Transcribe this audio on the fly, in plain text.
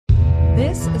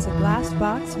This is a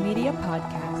Glassbox Media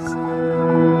podcast.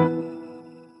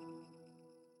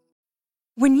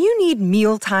 When you need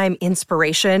mealtime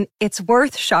inspiration, it's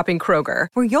worth shopping Kroger,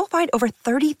 where you'll find over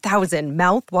 30,000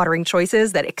 mouth-watering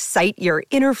choices that excite your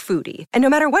inner foodie. And no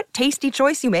matter what tasty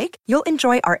choice you make, you'll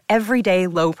enjoy our everyday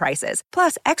low prices,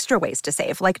 plus extra ways to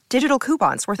save, like digital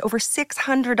coupons worth over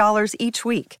 $600 each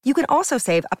week. You can also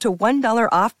save up to $1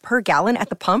 off per gallon at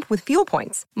the pump with fuel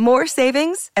points. More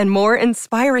savings and more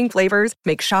inspiring flavors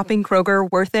make shopping Kroger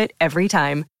worth it every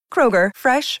time. Kroger,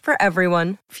 fresh for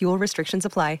everyone. Fuel restrictions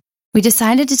apply. We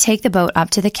decided to take the boat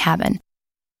up to the cabin,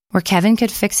 where Kevin could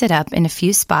fix it up in a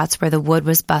few spots where the wood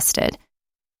was busted.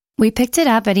 We picked it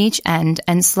up at each end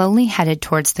and slowly headed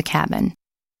towards the cabin.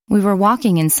 We were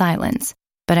walking in silence,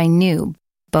 but I knew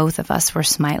both of us were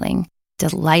smiling,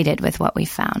 delighted with what we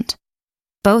found.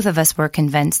 Both of us were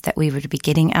convinced that we would be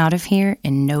getting out of here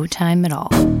in no time at all.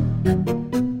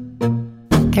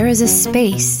 There is a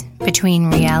space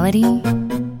between reality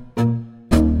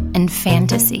and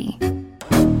fantasy,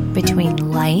 between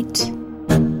light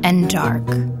and dark,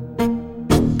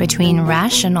 between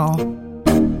rational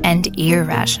and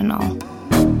irrational.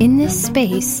 In this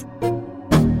space,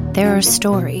 there are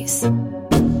stories.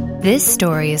 This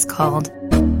story is called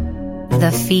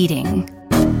The Feeding.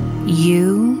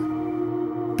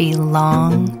 You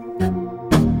belong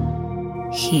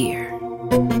here.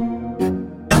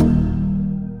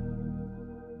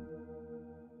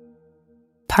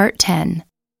 Part 10.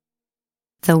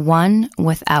 The One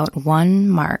Without One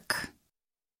Mark.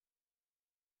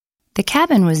 The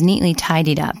cabin was neatly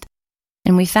tidied up,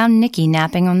 and we found Nikki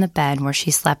napping on the bed where she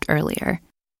slept earlier.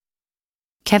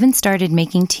 Kevin started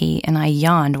making tea, and I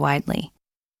yawned widely.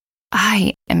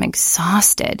 I am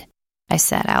exhausted, I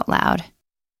said out loud.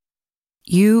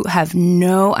 You have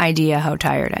no idea how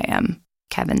tired I am,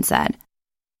 Kevin said.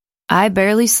 I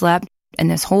barely slept, and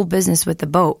this whole business with the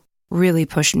boat really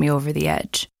pushed me over the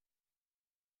edge.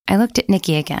 I looked at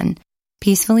Nikki again,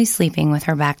 peacefully sleeping with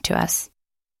her back to us.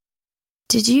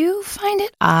 Did you find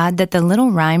it odd that the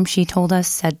little rhyme she told us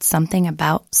said something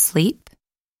about sleep?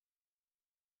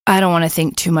 I don't want to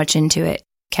think too much into it,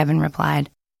 Kevin replied.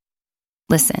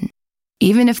 Listen,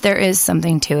 even if there is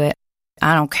something to it,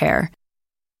 I don't care.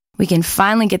 We can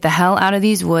finally get the hell out of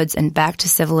these woods and back to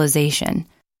civilization.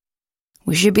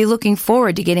 We should be looking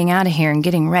forward to getting out of here and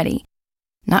getting ready,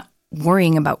 not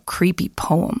worrying about creepy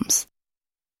poems.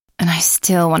 And I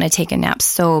still want to take a nap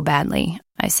so badly,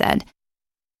 I said.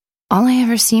 All I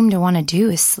ever seem to want to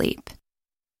do is sleep.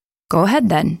 Go ahead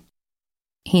then.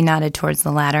 He nodded towards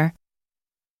the ladder.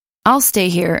 I'll stay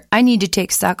here. I need to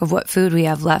take stock of what food we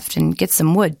have left and get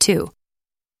some wood, too.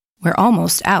 We're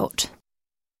almost out.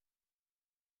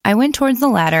 I went towards the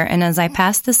ladder, and as I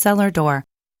passed the cellar door,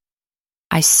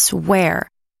 I swear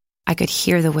I could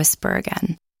hear the whisper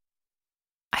again.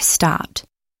 I stopped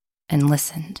and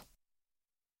listened.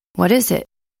 What is it?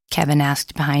 Kevin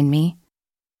asked behind me.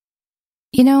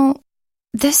 You know,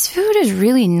 this food is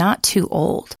really not too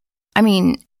old. I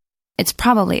mean, it's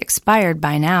probably expired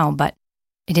by now, but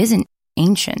it isn't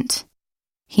ancient.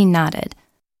 He nodded.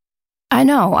 I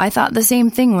know, I thought the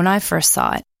same thing when I first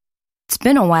saw it. It's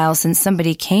been a while since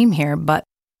somebody came here, but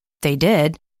they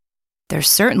did. There's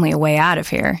certainly a way out of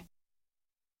here.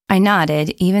 I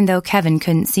nodded, even though Kevin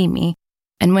couldn't see me,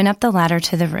 and went up the ladder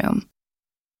to the room.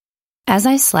 As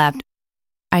I slept,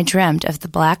 I dreamt of the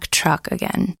black truck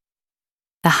again,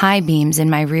 the high beams in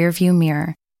my rearview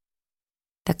mirror,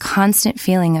 the constant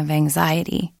feeling of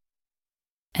anxiety,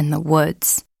 and the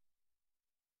woods.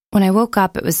 When I woke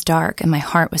up, it was dark and my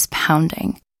heart was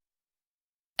pounding.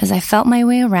 As I felt my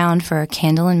way around for a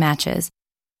candle and matches,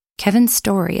 Kevin's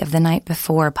story of the night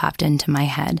before popped into my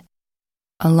head.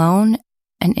 Alone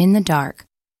and in the dark,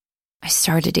 I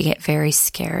started to get very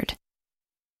scared.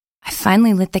 I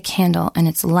finally lit the candle and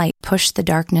its light pushed the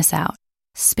darkness out,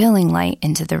 spilling light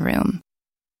into the room.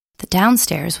 The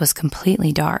downstairs was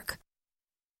completely dark.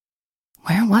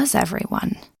 Where was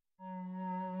everyone?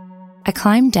 I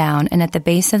climbed down, and at the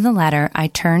base of the ladder, I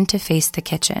turned to face the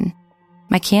kitchen.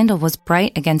 My candle was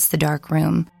bright against the dark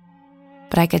room,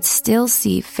 but I could still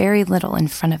see very little in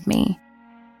front of me.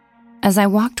 As I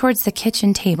walked towards the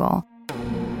kitchen table,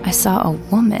 I saw a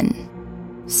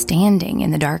woman standing in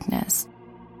the darkness.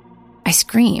 I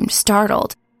screamed,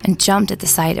 startled, and jumped at the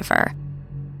sight of her.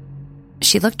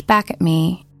 She looked back at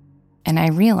me, and I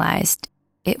realized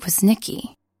it was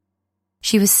Nikki.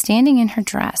 She was standing in her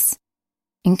dress,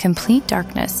 in complete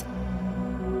darkness,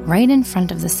 right in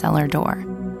front of the cellar door.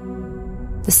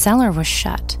 The cellar was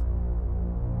shut,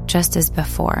 just as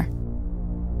before.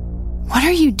 "What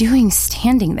are you doing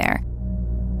standing there?"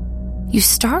 "You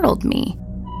startled me,"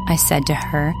 I said to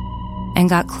her, and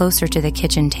got closer to the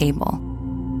kitchen table.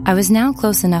 I was now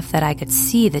close enough that I could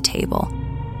see the table,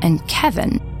 and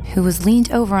Kevin, who was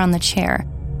leaned over on the chair,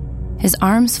 his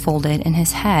arms folded and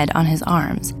his head on his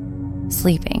arms,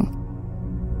 sleeping.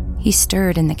 He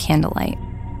stirred in the candlelight.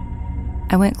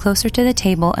 I went closer to the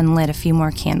table and lit a few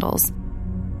more candles.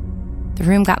 The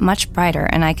room got much brighter,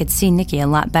 and I could see Nikki a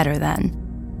lot better then.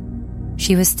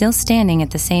 She was still standing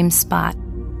at the same spot,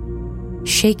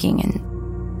 shaking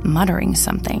and muttering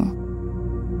something.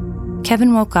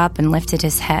 Kevin woke up and lifted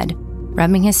his head,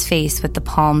 rubbing his face with the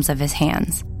palms of his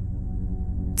hands.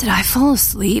 "Did I fall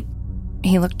asleep?"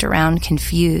 He looked around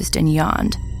confused and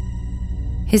yawned.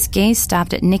 His gaze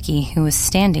stopped at Nikki, who was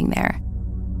standing there,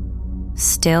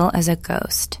 still as a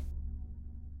ghost.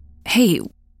 "Hey,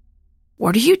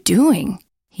 what are you doing?"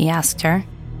 he asked her.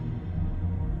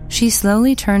 She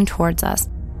slowly turned towards us,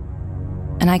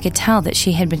 and I could tell that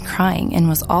she had been crying and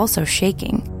was also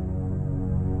shaking.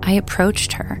 I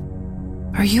approached her.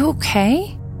 "Are you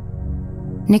okay?"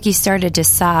 Nikki started to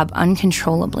sob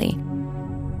uncontrollably.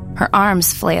 Her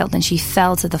arms flailed and she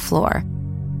fell to the floor.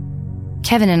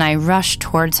 Kevin and I rushed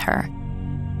towards her.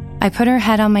 I put her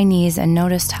head on my knees and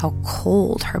noticed how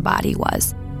cold her body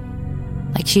was,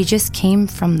 like she just came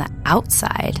from the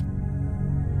outside.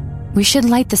 "We should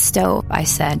light the stove," I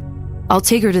said. "I'll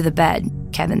take her to the bed,"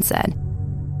 Kevin said.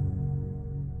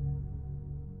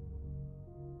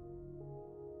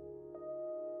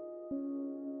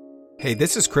 Hey,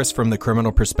 this is Chris from the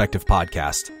Criminal Perspective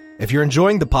Podcast. If you're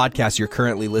enjoying the podcast you're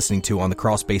currently listening to on the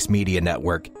Crossbase Media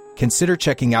Network, consider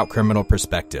checking out Criminal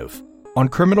Perspective. On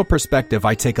Criminal Perspective,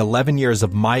 I take 11 years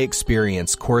of my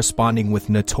experience corresponding with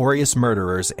notorious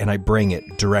murderers and I bring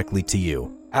it directly to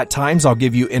you. At times, I'll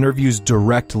give you interviews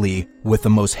directly with the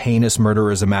most heinous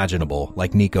murderers imaginable,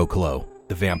 like Nico Clos,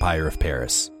 the Vampire of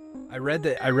Paris. I read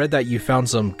that you found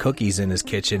some cookies in his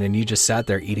kitchen and you just sat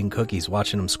there eating cookies,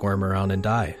 watching them squirm around and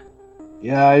die.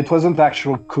 Yeah, it wasn't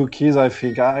actual cookies. I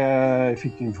think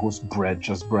it was bread,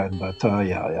 just bread. But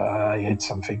I ate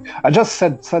something. I just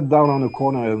sat down on a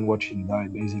corner and watched him die,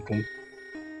 basically.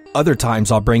 Other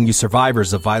times, I'll bring you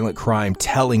survivors of violent crime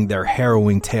telling their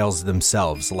harrowing tales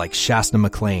themselves, like Shasta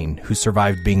McClain, who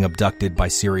survived being abducted by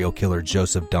serial killer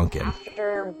Joseph Duncan.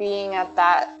 After being at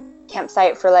that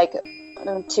campsite for like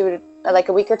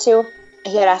a week or two,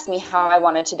 he had asked me how I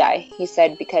wanted to die. He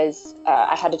said because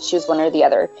I had to choose one or the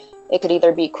other. It could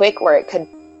either be quick or it could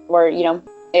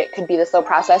be the slow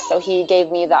process. So he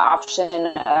gave me the option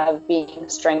of being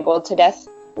strangled to death,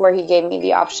 or he gave me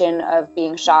the option of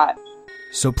being shot.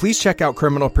 So please check out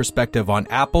Criminal Perspective on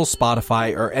Apple,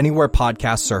 Spotify, or anywhere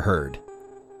podcasts are heard.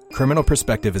 Criminal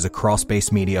Perspective is a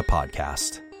Crossbase Media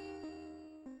podcast.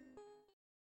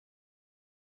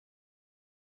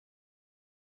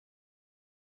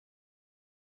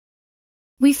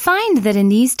 We find that in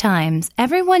these times,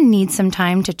 everyone needs some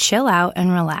time to chill out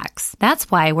and relax. That's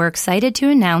why we're excited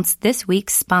to announce this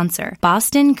week's sponsor,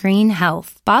 Boston Green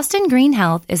Health. Boston Green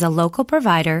Health is a local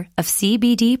provider of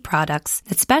CBD products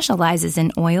that specializes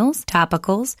in oils,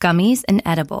 topicals, gummies, and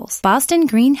edibles. Boston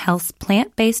Green Health's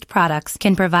plant-based products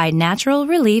can provide natural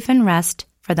relief and rest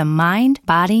for the mind,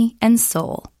 body, and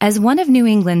soul. As one of New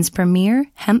England's premier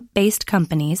hemp-based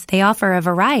companies, they offer a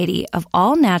variety of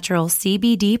all-natural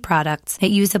CBD products that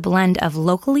use a blend of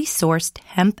locally sourced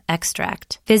hemp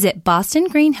extract. Visit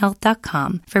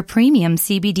bostongreenhealth.com for premium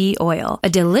CBD oil, a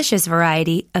delicious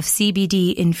variety of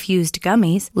CBD-infused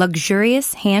gummies,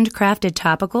 luxurious handcrafted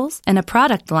topicals, and a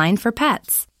product line for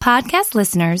pets. Podcast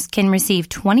listeners can receive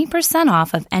 20%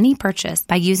 off of any purchase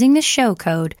by using the show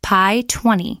code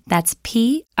PI20. That's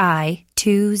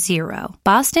PI20.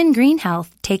 Boston Green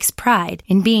Health takes pride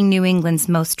in being New England's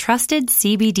most trusted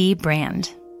CBD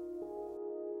brand.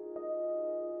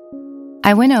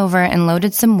 I went over and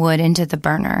loaded some wood into the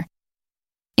burner.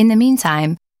 In the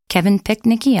meantime, Kevin picked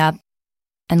Nikki up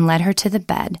and led her to the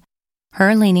bed,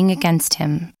 her leaning against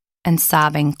him and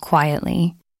sobbing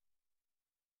quietly.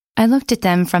 I looked at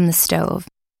them from the stove,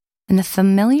 and the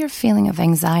familiar feeling of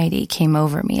anxiety came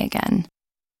over me again.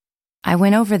 I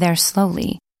went over there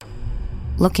slowly,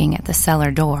 looking at the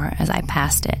cellar door as I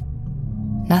passed it.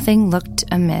 Nothing looked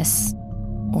amiss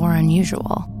or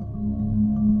unusual.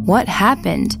 "What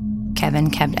happened?" Kevin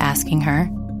kept asking her.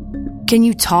 "Can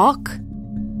you talk?"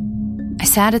 I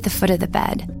sat at the foot of the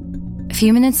bed. A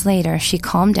few minutes later, she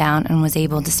calmed down and was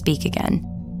able to speak again.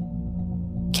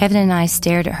 Kevin and I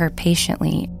stared at her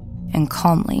patiently and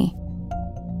calmly.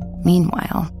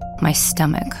 Meanwhile, my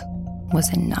stomach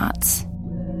was in knots.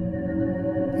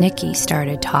 Nikki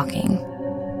started talking.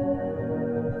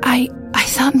 I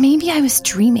thought maybe I was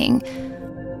dreaming.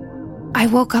 I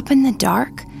woke up in the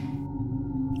dark.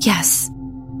 Yes,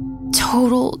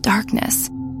 total darkness,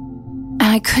 and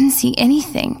I couldn't see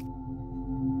anything.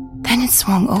 Then it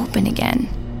swung open again.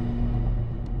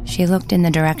 She looked in the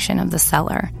direction of the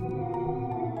cellar.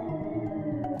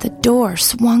 The door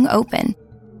swung open,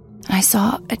 and I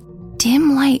saw a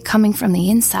dim light coming from the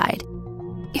inside.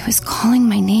 It was calling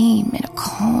my name in a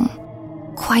calm,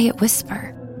 quiet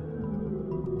whisper.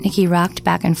 Nikki rocked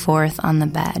back and forth on the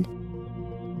bed.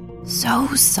 So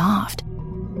soft,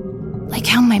 like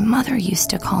how my mother used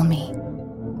to call me.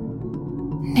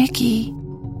 Nikki.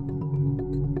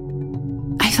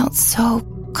 I felt so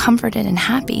comforted and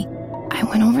happy. I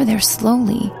went over there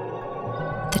slowly.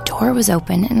 The door was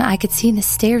open and I could see the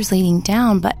stairs leading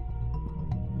down, but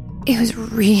it was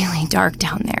really dark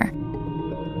down there.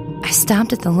 I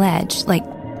stopped at the ledge,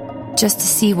 just to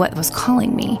see what was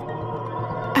calling me.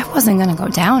 I wasn't going to go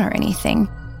down or anything.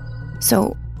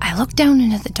 So I looked down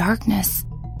into the darkness.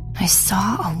 I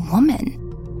saw a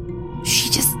woman. She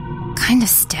just kind of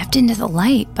stepped into the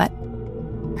light, but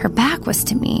her back was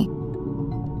to me.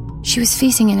 She was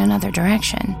facing in another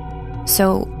direction.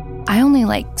 So I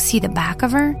only see the back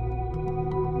of her,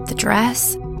 the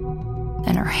dress,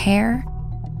 and her hair.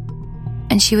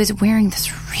 And she was wearing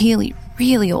this really,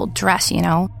 really old dress,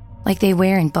 like they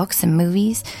wear in books and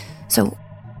movies. So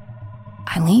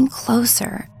I leaned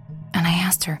closer and I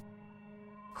asked her,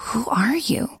 "Who are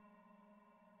you?"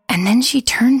 And then she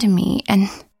turned to me and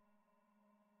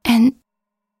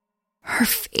her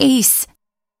face.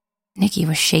 Nikki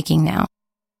was shaking now,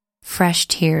 fresh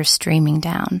tears streaming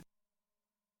down.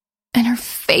 And her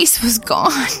face was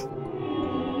gone.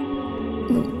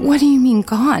 "What do you mean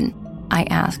gone?" I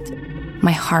asked,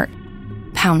 my heart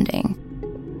pounding.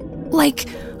 Like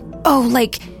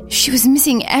she was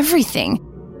missing everything.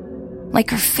 Like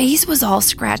her face was all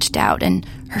scratched out and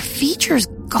her features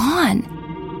gone.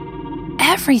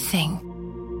 Everything.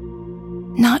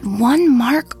 Not one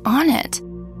mark on it.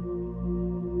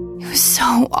 It was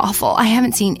so awful. I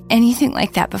haven't seen anything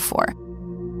like that before.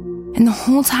 And the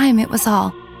whole time it was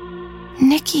all,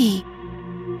 "Nikki,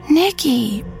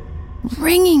 Nikki,"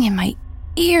 ringing in my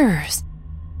ears.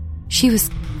 "She was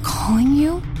calling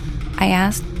you?" I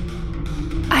asked.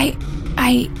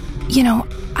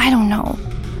 I don't know.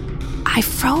 I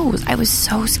froze. I was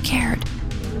so scared.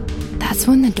 That's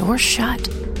when the door shut.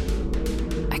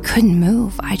 I couldn't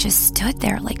move. I just stood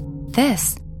there like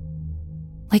this.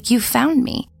 Like you found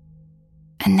me.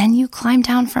 And then you climbed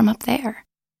down from up there.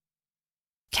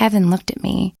 Kevin looked at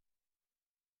me.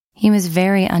 He was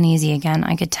very uneasy again,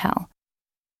 I could tell.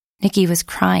 Nikki was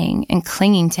crying and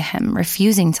clinging to him,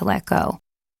 refusing to let go.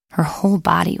 Her whole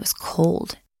body was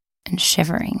cold and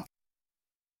shivering.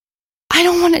 "I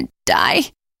don't want to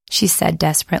die," she said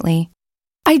desperately.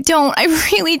 I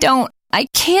really don't. I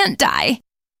can't die."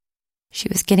 She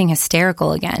was getting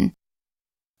hysterical again.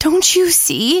 "Don't you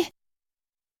see?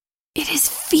 It is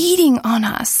feeding on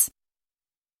us."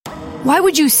 "Why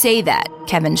would you say that?"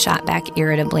 Kevin shot back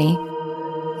irritably.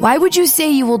 "Why would you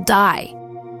say you will die?"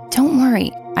 "Don't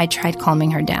worry," I tried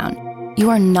calming her down. "You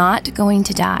are not going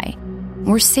to die.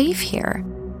 We're safe here.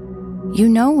 You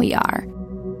know we are."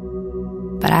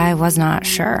 But I was not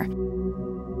sure.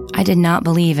 I did not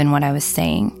believe in what I was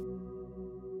saying.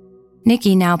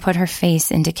 Nikki now put her face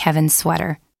into Kevin's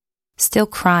sweater, still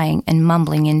crying and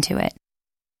mumbling into it.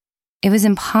 It was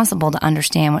impossible to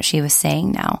understand what she was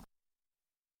saying now.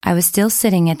 I was still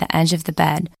sitting at the edge of the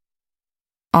bed,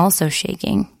 also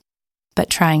shaking, but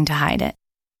trying to hide it.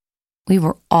 We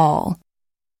were all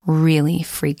really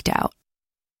freaked out.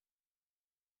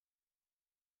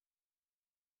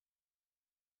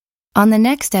 On the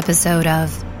next episode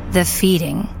of The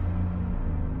Feeding,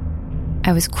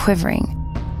 I was quivering,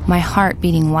 my heart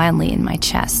beating wildly in my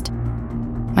chest.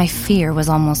 My fear was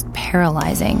almost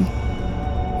paralyzing.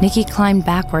 Nikki climbed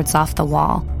backwards off the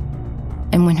wall,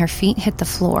 and when her feet hit the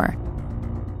floor,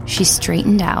 she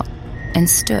straightened out and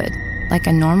stood like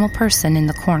a normal person in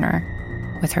the corner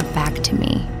with her back to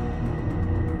me.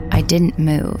 I didn't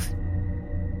move.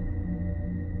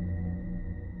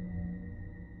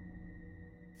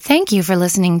 Thank you for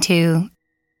listening to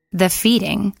The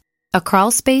Feeding, a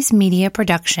Crawlspace Media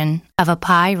production of a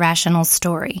Pi Rational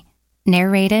story,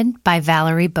 narrated by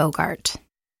Valerie Bogart.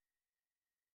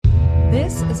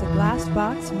 This is a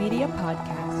Glassbox Media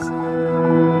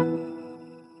podcast.